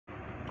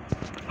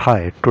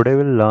Hi, today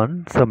we'll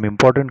learn some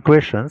important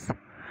questions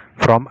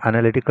from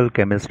analytical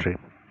chemistry.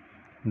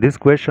 These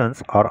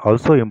questions are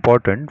also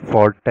important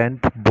for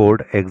 10th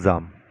board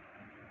exam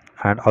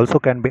and also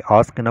can be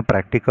asked in a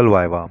practical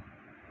viva.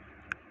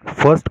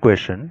 First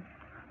question,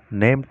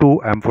 name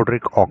two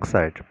amphoteric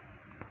oxide.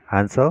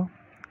 Answer,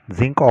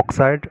 zinc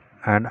oxide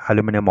and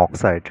aluminum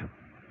oxide.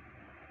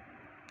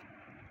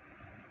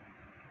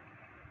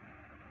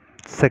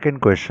 Second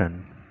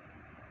question,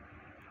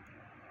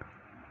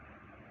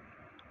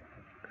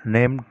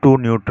 name two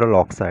neutral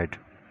oxide.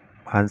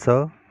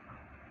 Answer,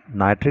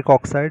 nitric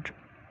oxide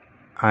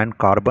and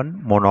carbon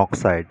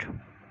monoxide.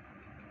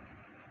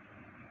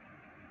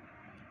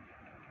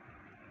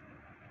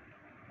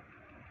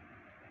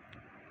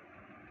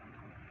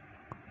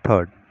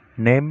 Third,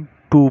 name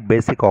two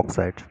basic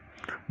oxides.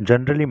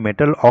 Generally,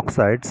 metal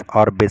oxides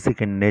are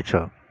basic in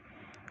nature.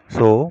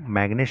 So,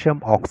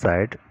 magnesium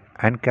oxide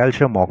and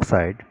calcium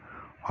oxide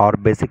are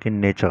basic in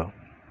nature.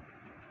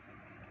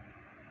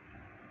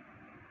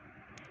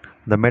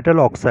 The metal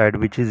oxide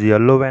which is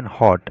yellow when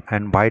hot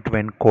and white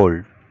when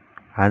cold.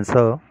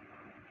 Answer,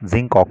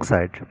 zinc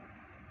oxide.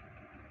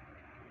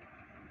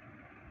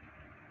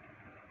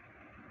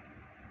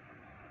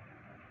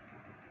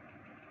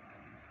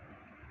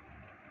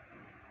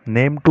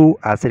 Name two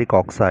acidic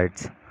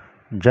oxides.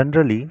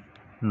 Generally,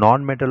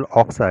 non-metal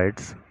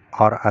oxides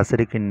are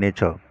acidic in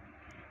nature.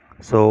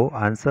 So,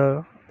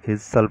 answer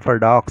is sulfur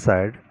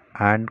dioxide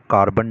and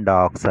carbon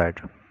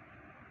dioxide.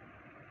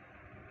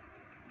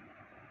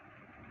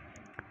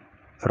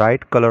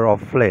 Right color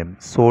of flame: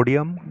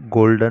 sodium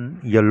golden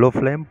yellow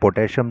flame,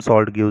 potassium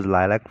salt gives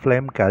lilac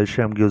flame,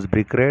 calcium gives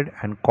brick red,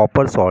 and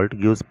copper salt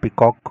gives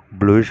peacock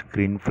bluish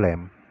green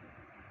flame.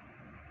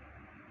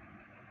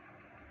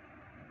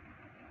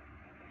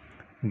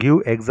 Give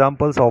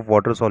examples of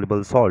water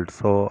soluble salts.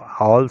 So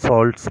all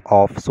salts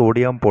of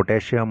sodium,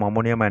 potassium,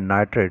 ammonium and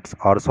nitrates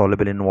are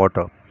soluble in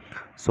water.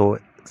 So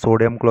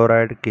sodium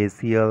chloride,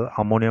 KCl,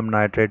 ammonium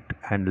nitrate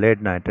and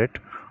lead nitrate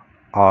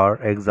are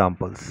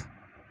examples.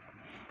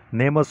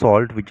 Name a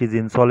salt which is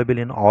insoluble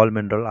in all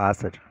mineral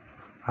acid.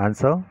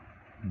 Answer,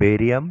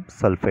 barium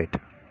sulfate,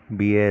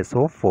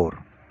 BaSO4.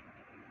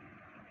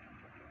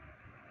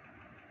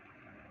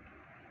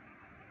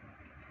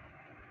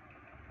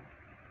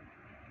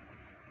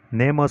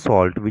 Name a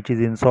salt which is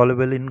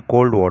insoluble in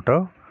cold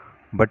water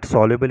but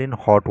soluble in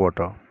hot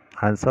water.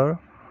 Answer,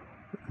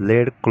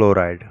 lead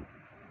chloride,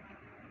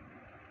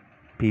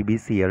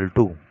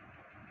 PbCl2.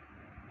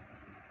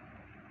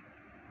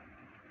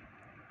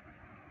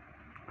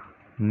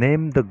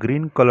 Name the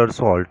green color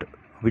salt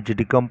which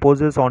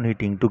decomposes on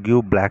heating to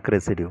give black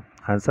residue.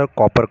 Answer,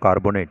 copper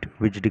carbonate,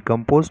 which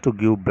decomposes to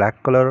give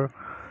black color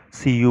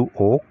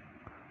CuO,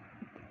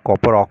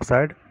 copper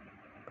oxide,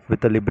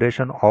 with the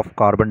liberation of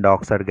carbon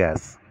dioxide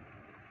gas.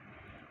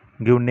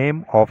 Give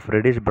name of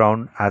reddish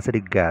brown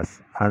acidic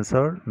gas.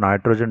 Answer,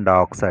 nitrogen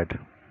dioxide.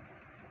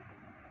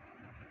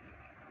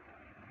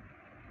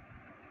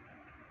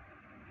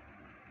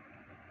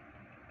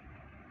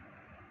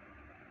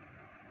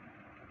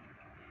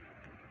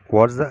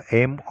 What's the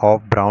aim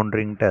of brown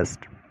ring test?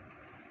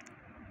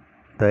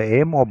 The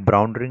aim of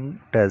brown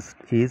ring test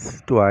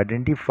is to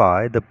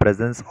identify the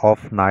presence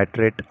of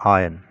nitrate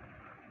ion,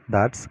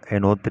 that's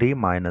NO3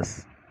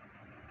 minus.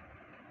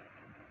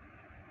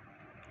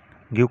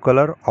 Give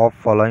color of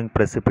following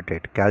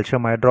precipitate.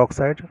 Calcium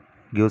hydroxide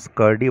gives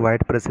curdy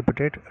white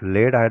precipitate,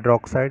 lead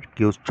hydroxide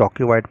gives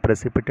chalky white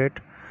precipitate,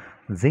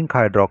 zinc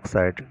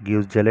hydroxide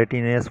gives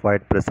gelatinous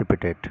white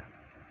precipitate.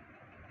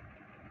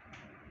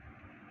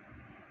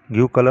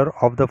 Give color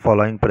of the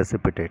following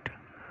precipitate.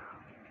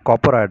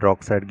 Copper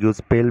hydroxide gives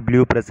pale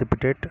blue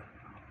precipitate,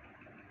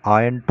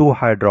 iron 2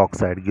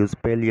 hydroxide gives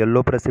pale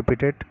yellow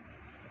precipitate,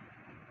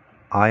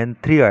 iron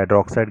 3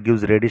 hydroxide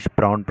gives reddish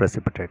brown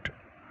precipitate.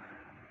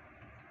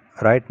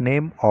 Write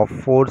name of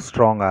 4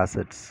 strong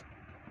acids.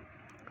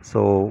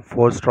 So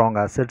 4 strong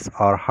acids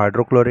are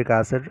hydrochloric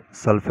acid,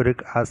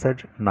 sulfuric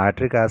acid,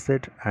 nitric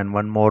acid and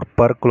one more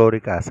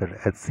perchloric acid,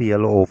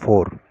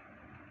 HClO4.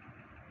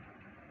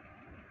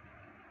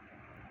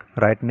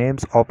 Write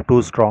names of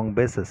 2 strong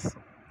bases,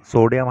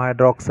 sodium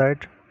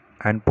hydroxide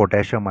and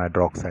potassium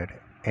hydroxide,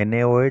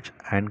 NaOH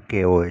and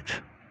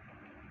KOH.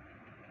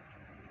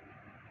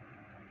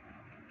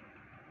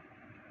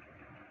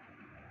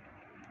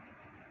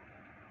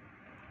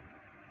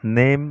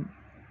 Name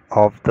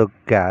of the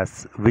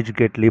gas which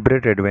get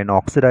liberated when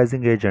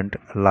oxidizing agent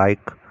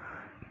like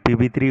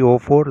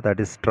Pb3O4, that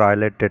is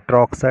trilead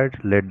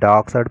tetraoxide, lead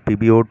dioxide,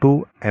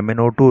 PbO2,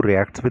 MnO2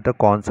 reacts with a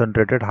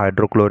concentrated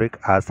hydrochloric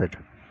acid.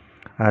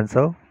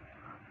 Answer,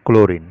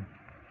 chlorine.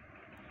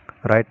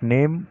 Write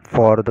name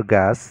for the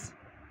gas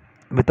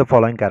with the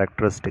following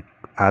characteristic: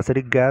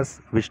 acidic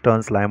gas which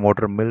turns lime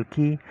water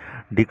milky,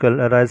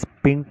 decolorize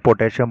pink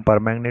potassium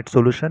permanganate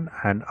solution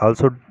and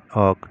also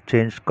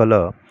change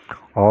color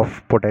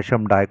of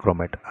potassium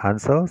dichromate.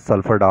 Answer,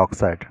 sulfur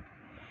dioxide.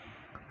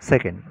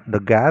 Second,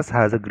 the gas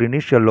has a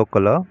greenish yellow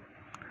color.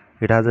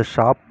 It has a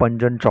sharp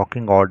pungent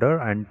chalking odor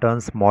and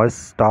turns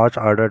moist starch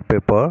iodide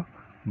paper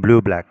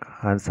blue-black.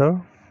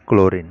 Answer,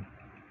 chlorine.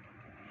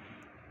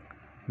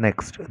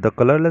 Next, the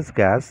colorless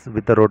gas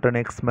with a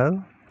rotonic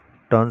smell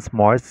turns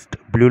moist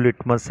blue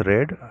litmus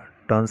red,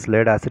 turns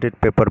lead acetate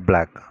paper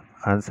black.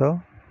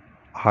 Answer,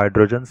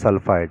 hydrogen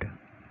sulfide.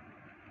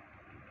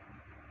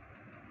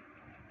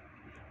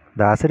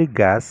 The acidic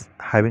gas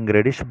having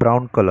reddish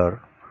brown color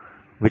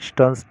which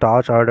turns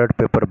starch iodide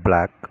paper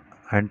black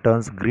and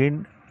turns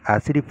green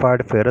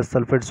acidified ferrous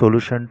sulfate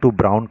solution to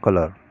brown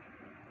color.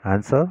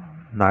 Answer,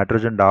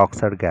 nitrogen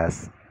dioxide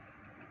gas.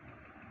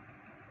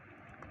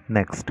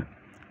 Next,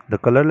 the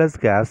colorless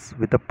gas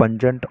with a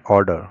pungent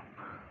odor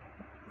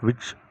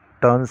which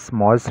turns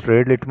moist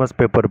red litmus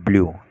paper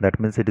blue. That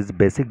means it is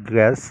basic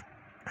gas,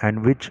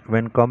 and which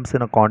when comes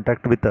in a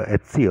contact with the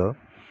HCl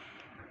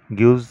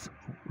gives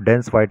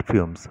dense white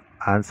fumes.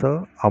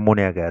 Answer,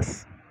 ammonia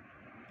gas.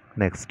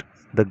 Next,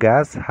 the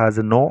gas has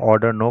no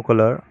odor, no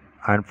color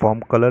and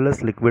form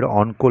colorless liquid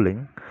on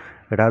cooling.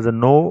 It has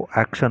no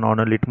action on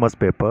a litmus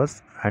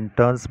papers and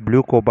turns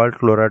blue cobalt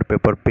chloride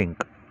paper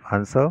pink.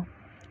 Answer,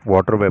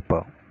 water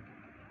vapor.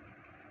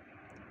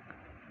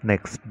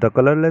 Next, the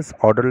colorless,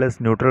 odorless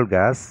neutral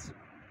gas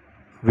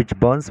which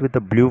burns with a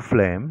blue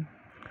flame,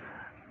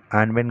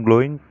 and when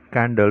glowing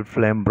candle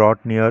flame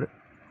brought near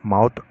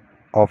mouth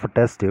of a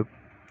test tube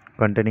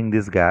containing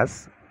this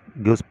gas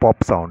gives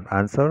pop sound.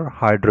 Answer,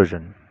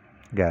 hydrogen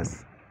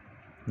gas.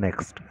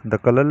 Next, the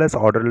colorless,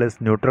 odorless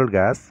neutral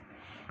gas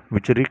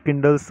which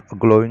rekindles a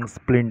glowing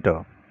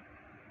splinter.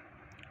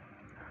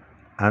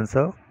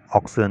 Answer,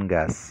 oxygen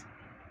gas.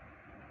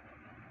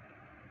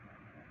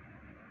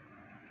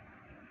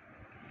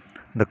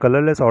 The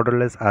colorless,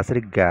 odorless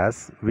acidic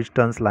gas which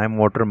turns lime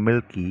water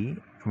milky.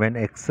 When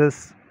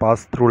excess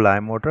pass through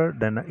lime water,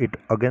 then it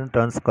again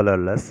turns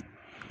colorless.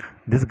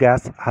 This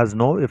gas has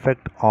no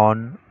effect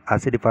on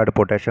acidified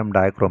potassium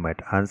dichromate.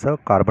 Answer,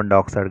 carbon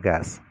dioxide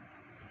gas.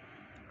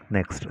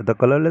 Next, the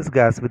colorless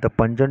gas with a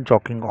pungent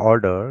choking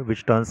odor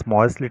which turns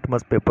moist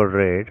litmus paper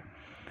red,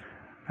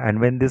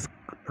 and when this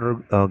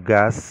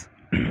gas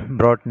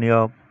brought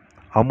near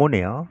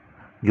ammonia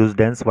gives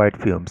dense white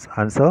fumes.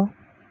 Answer,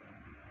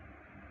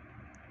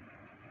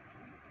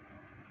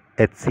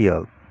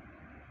 HCl.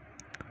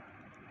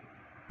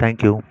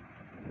 Thank you.